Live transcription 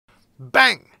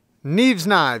Bang! Neeves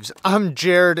Knives. I'm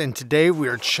Jared, and today we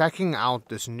are checking out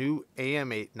this new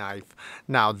AM8 knife.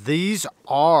 Now, these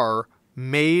are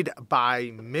made by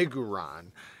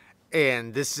MIGURON,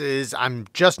 and I'm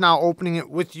just now opening it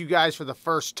with you guys for the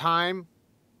first time.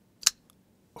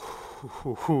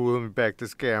 Let me back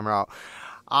this camera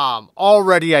out.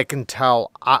 Already I can tell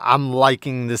I'm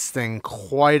liking this thing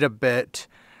quite a bit.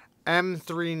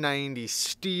 M390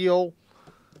 steel.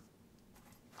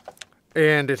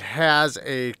 And it has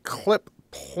a clip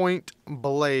point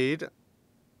blade.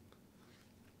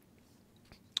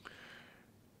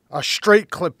 A straight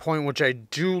clip point, which I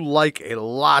do like a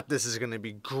lot. This is going to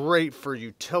be great for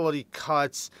utility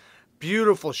cuts.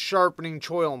 Beautiful sharpening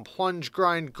choil and plunge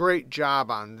grind. Great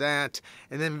job on that.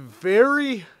 And then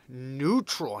very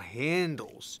neutral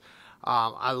handles.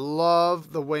 I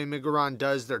love the way MIGURON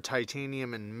does their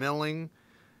titanium and milling.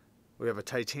 We have a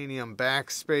titanium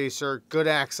backspacer, good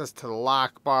access to the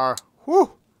lock bar.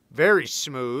 Whew, very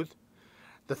smooth.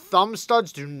 The thumb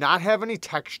studs do not have any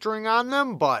texturing on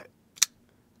them, but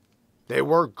they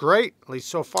work great, at least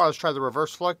so far. Let's try the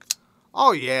reverse flick.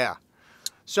 Oh, yeah.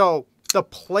 So the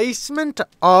placement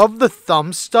of the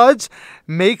thumb studs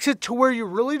makes it to where you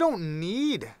really don't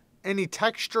need any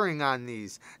texturing on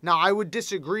these. Now, I would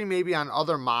disagree maybe on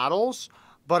other models,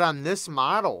 but on this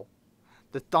model,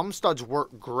 the thumb studs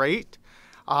work great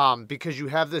because you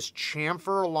have this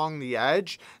chamfer along the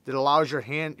edge that allows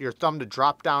your thumb to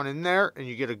drop down in there, and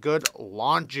you get a good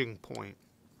launching point.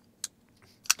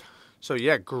 So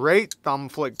yeah, great thumb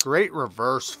flick, great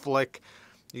reverse flick.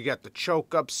 You got the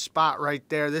choke up spot right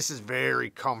there. This is very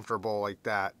comfortable like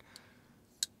that.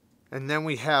 And then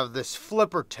we have this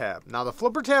flipper tab. Now the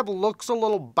flipper tab looks a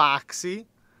little boxy,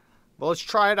 but let's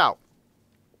try it out.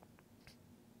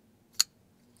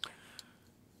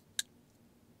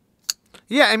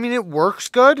 Yeah, I mean, it works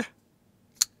good.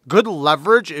 Good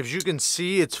leverage. As you can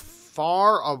see, it's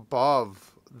far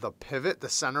above the pivot, the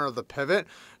center of the pivot.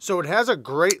 So it has a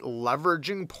great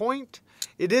leveraging point.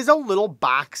 It is a little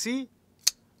boxy,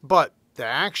 but the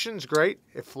action's great.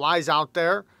 It flies out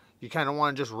there. You kind of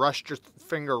want to just rest your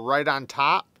finger right on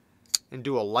top and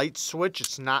do a light switch.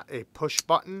 It's not a push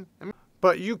button.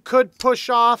 But you could push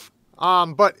off.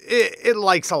 But it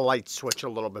likes a light switch a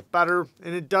little bit better.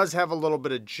 And it does have a little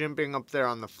bit of jimping up there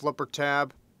on the flipper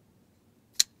tab.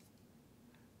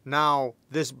 Now,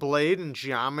 this blade in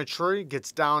geometry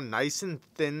gets down nice and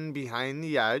thin behind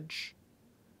the edge.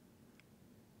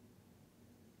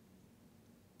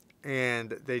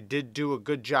 And they did do a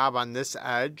good job on this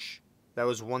edge. That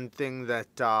was one thing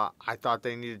that I thought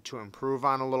they needed to improve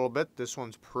on a little bit. This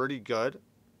one's pretty good.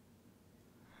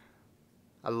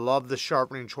 I love the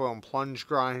sharpening choil and plunge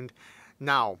grind.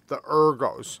 Now, the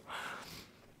ergos.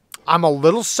 I'm a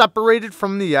little separated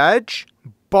from the edge,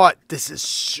 but this is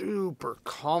super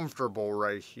comfortable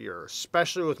right here,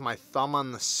 especially with my thumb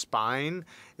on the spine.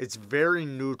 It's very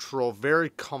neutral,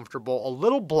 very comfortable, a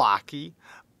little blocky,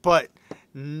 but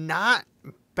not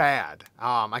bad.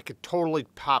 I could totally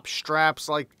pop straps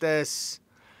like this.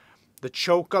 The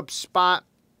choke up spot.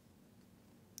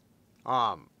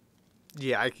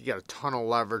 Yeah, I could get a ton of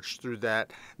leverage through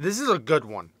that. This is a good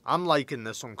one. I'm liking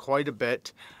this one quite a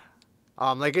bit.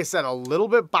 Like I said, a little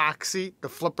bit boxy. The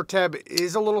flipper tab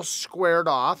is a little squared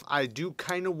off. I do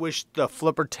kind of wish the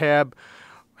flipper tab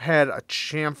had a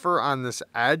chamfer on this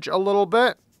edge a little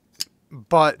bit.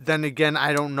 But then again,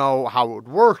 I don't know how it would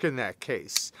work in that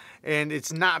case. And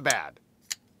it's not bad.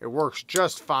 It works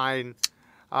just fine.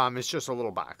 It's just a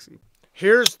little boxy.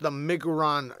 Here's the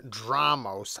MIGURON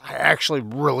Dramos. I actually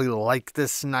really like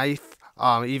this knife,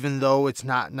 even though it's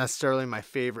not necessarily my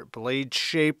favorite blade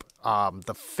shape.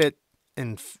 The fit,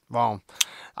 well,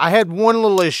 I had one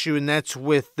little issue, and that's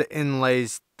with the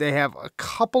inlays. They have a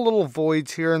couple little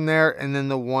voids here and there, and then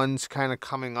the ones kind of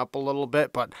coming up a little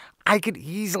bit, but I could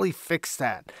easily fix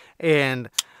that. And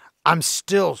I'm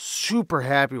still super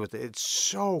happy with it. It's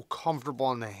so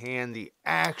comfortable in the hand. The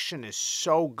action is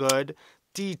so good.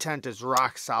 Detent is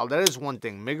rock solid. That is one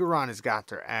thing. MIGURON has got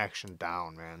their action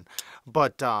down, man.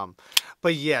 But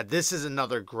yeah, this is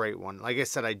another great one. Like I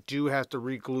said, I do have to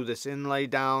re-glue this inlay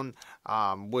down,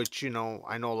 which, you know,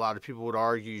 I know a lot of people would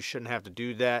argue you shouldn't have to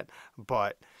do that,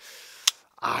 but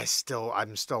I'm still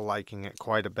liking it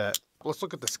quite a bit. Let's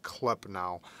look at this clip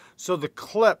now. So the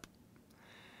clip,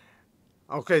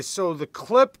 okay, so the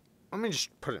clip, let me just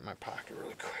put it in my pocket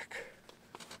really quick.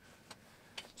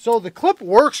 So the clip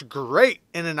works great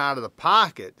in and out of the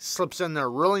pocket. Slips in there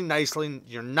really nicely.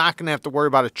 You're not going to have to worry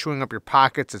about it chewing up your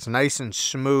pockets. It's nice and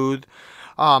smooth.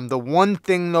 The one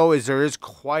thing, though, is there is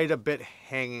quite a bit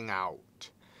hanging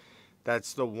out.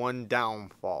 That's the one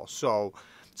downfall. So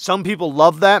Some people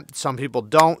love that, some people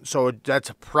don't, so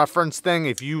that's a preference thing.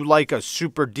 If you like a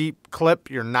super deep clip,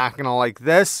 you're not going to like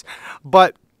this.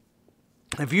 But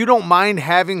if you don't mind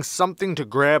having something to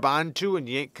grab onto and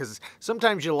yank, because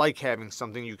sometimes you like having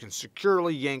something you can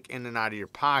securely yank in and out of your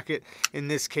pocket. In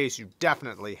this case, you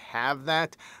definitely have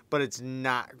that, but it's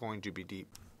not going to be deep.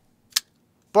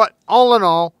 But all in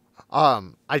all,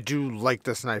 I do like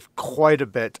this knife quite a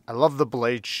bit. I love the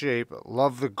blade shape, I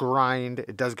love the grind.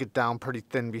 It does get down pretty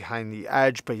thin behind the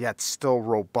edge, but yet still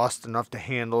robust enough to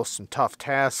handle some tough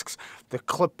tasks. The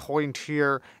clip point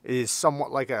here is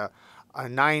somewhat like a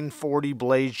 940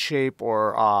 blade shape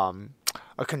or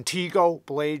a Contigo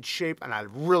blade shape, and I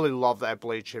really love that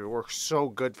blade shape. It works so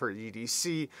good for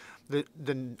EDC.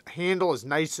 The handle is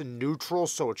nice and neutral,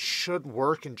 so it should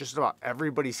work in just about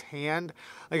everybody's hand.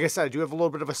 Like I said, I do have a little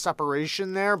bit of a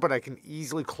separation there, but I can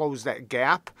easily close that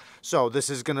gap. So this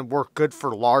is going to work good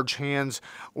for large hands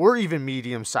or even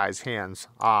medium-sized hands.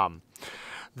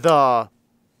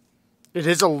 It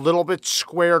is a little bit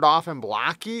squared off and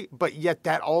blocky, but yet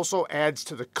that also adds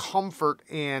to the comfort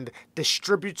and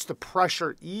distributes the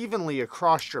pressure evenly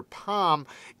across your palm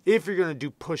if you're going to do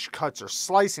push cuts or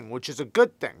slicing, which is a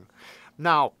good thing.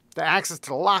 Now, the access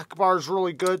to the lock bar is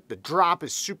really good. The drop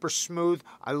is super smooth.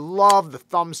 I love the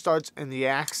thumb studs and the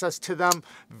access to them.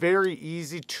 Very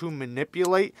easy to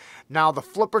manipulate. Now, the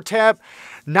flipper tab,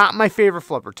 not my favorite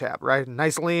flipper tab, right?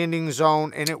 Nice landing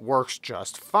zone, and it works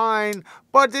just fine,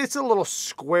 but it's a little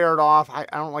squared off. I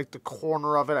don't like the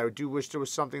corner of it. I do wish there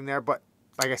was something there, but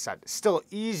like I said, it's still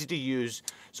easy to use,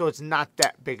 so it's not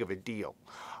that big of a deal.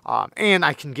 And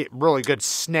I can get really good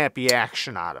snappy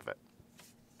action out of it.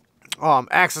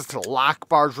 Access to the lock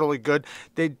bar is really good.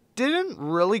 They didn't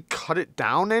really cut it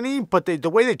down any, but the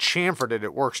way they chamfered it,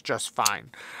 it works just fine.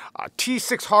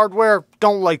 T6 hardware,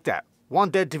 don't like that.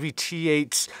 Want that to be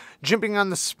T8s. Jimping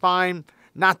on the spine,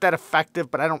 not that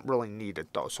effective, but I don't really need it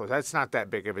though, so that's not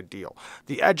that big of a deal.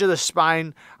 The edge of the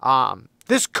spine,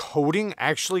 this coating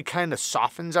actually kind of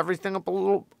softens everything up a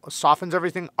little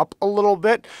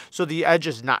bit, so the edge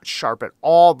is not sharp at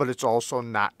all, but it's also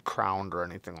not crowned or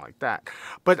anything like that.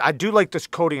 But I do like this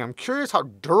coating. I'm curious how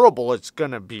durable it's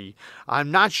gonna be.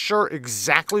 I'm not sure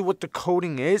exactly what the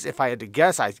coating is. If I had to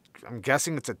guess, I'm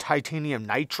guessing it's a titanium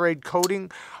nitride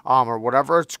coating, or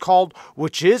whatever it's called,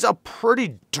 which is a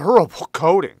pretty durable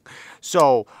coating.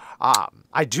 So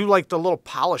I do like the little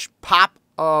polished pop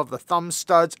of the thumb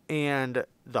studs and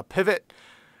the pivot.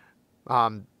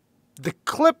 The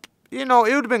clip, you know,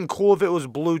 it would have been cool if it was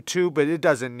blue too, but it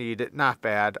doesn't need it. Not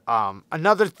bad.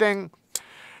 Another thing,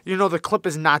 you know, the clip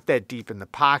is not that deep in the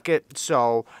pocket,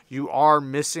 so you are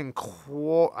missing,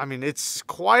 it's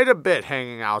quite a bit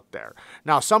hanging out there.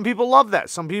 Now, some people love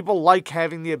that. Some people like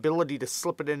having the ability to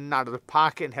slip it in and out of the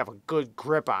pocket and have a good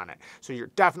grip on it. So you're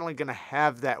definitely going to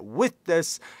have that with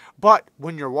this, but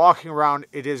when you're walking around,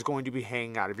 it is going to be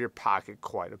hanging out of your pocket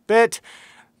quite a bit.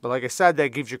 But like I said,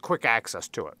 that gives you quick access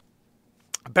to it.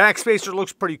 Backspacer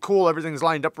looks pretty cool. Everything's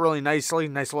lined up really nicely.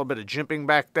 Nice little bit of jimping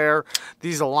back there.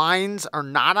 These lines are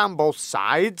not on both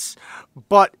sides,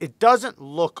 but it doesn't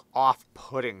look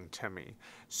off-putting to me.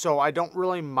 So I don't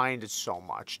really mind it so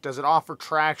much. Does it offer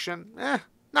traction?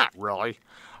 Not really.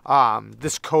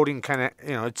 This coating kind of,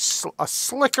 you know, it's a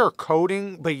slicker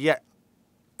coating, but yet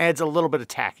adds a little bit of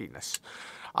tackiness.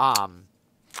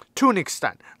 To an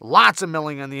extent. Lots of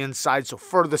milling on the inside, so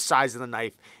for the size of the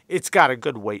knife, it's got a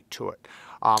good weight to it.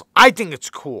 I think it's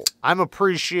cool. I'm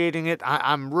appreciating it.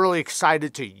 I'm really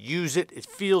excited to use it. It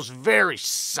feels very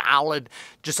solid,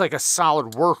 just like a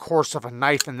solid workhorse of a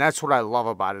knife, and that's what I love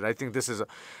about it. I think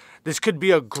this could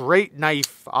be a great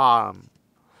knife.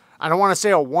 I don't want to say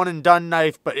a one-and-done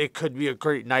knife, but it could be a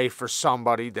great knife for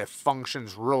somebody that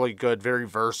functions really good, very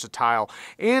versatile.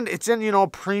 And it's in, you know,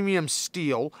 premium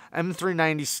steel,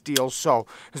 M390 steel. So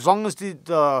as long as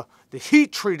the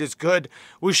heat treat is good,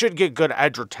 we should get good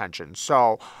edge retention.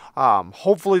 So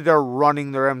hopefully they're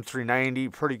running their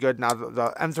M390 pretty good. Now,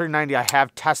 the M390 I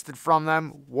have tested from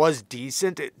them was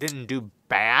decent. It didn't do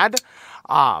bad.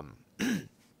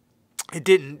 It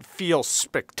didn't feel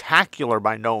spectacular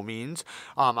by no means.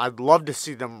 I'd love to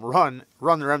see them run their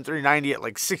M390 at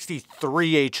like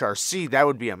 63 HRC. That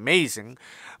would be amazing.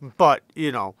 But,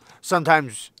 you know,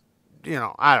 sometimes, you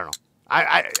know, I don't know.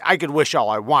 I could wish all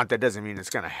I want. That doesn't mean it's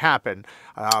going to happen.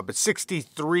 But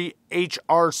 63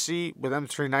 HRC with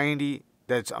M390,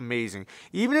 that's amazing.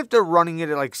 Even if they're running it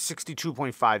at like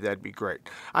 62.5, that'd be great.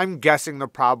 I'm guessing they're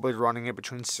probably running it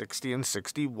between 60 and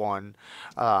 61.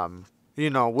 You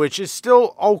know, which is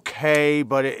still okay,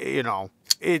 but it, you know,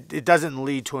 it doesn't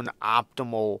lead to an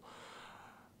optimal,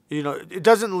 you know, it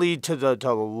doesn't lead to the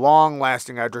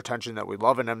long-lasting edge retention that we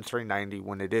love in M390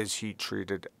 when it is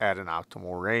heat-treated at an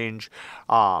optimal range.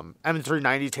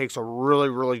 M390 takes a really,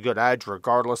 really good edge,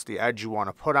 regardless the edge you want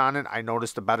to put on it. I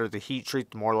noticed the better the heat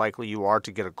treat, the more likely you are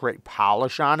to get a great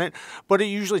polish on it. But it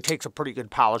usually takes a pretty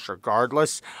good polish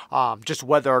regardless, just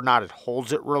whether or not it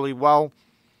holds it really well.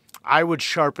 I would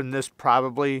sharpen this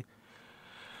probably,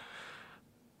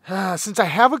 since I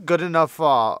have a good enough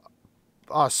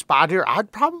spot here,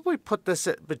 I'd probably put this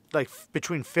at like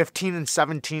between 15 and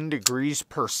 17 degrees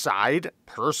per side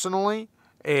personally,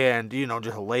 and you know,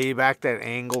 just lay back that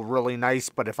angle really nice.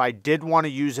 But if I did want to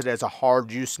use it as a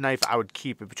hard use knife, I would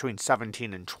keep it between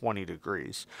 17 and 20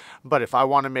 degrees. But if I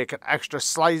want to make it extra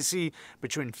slicey,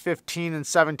 between 15 and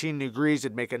 17 degrees,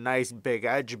 it'd make a nice big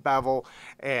edge bevel,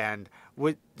 and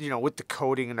with, you know, with the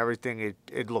coating and everything,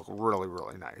 it'd look really,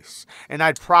 really nice. And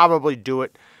I'd probably do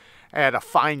it at a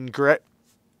fine grit,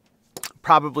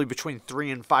 probably between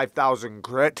 3,000 and 5,000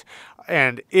 grit.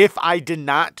 And if I did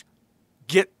not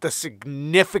get the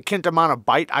significant amount of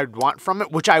bite I'd want from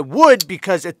it, which I would,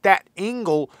 because at that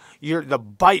angle, the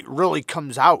bite really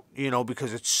comes out, you know,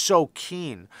 because it's so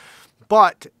keen.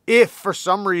 But if for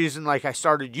some reason, like I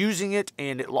started using it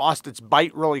and it lost its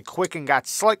bite really quick and got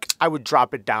slick, I would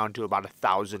drop it down to about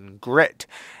 1,000 grit,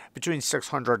 between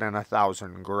 600 and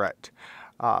 1,000 grit.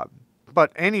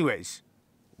 But anyways,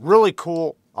 really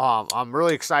cool. I'm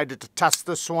really excited to test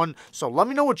this one. So let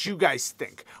me know what you guys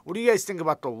think. What do you guys think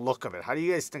about the look of it? How do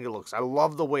you guys think it looks? I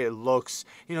love the way it looks.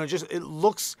 You know, just it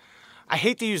looks, I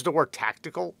hate to use the word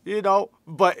tactical, you know,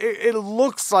 but it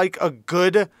looks like a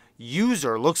good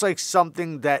user. It looks like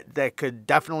something that could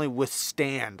definitely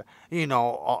withstand, you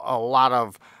know, a lot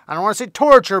of, I don't want to say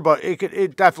torture, but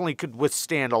it definitely could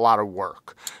withstand a lot of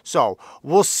work. So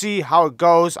we'll see how it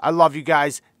goes. I love you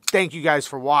guys. Thank you guys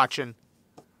for watching.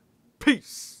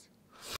 Peace.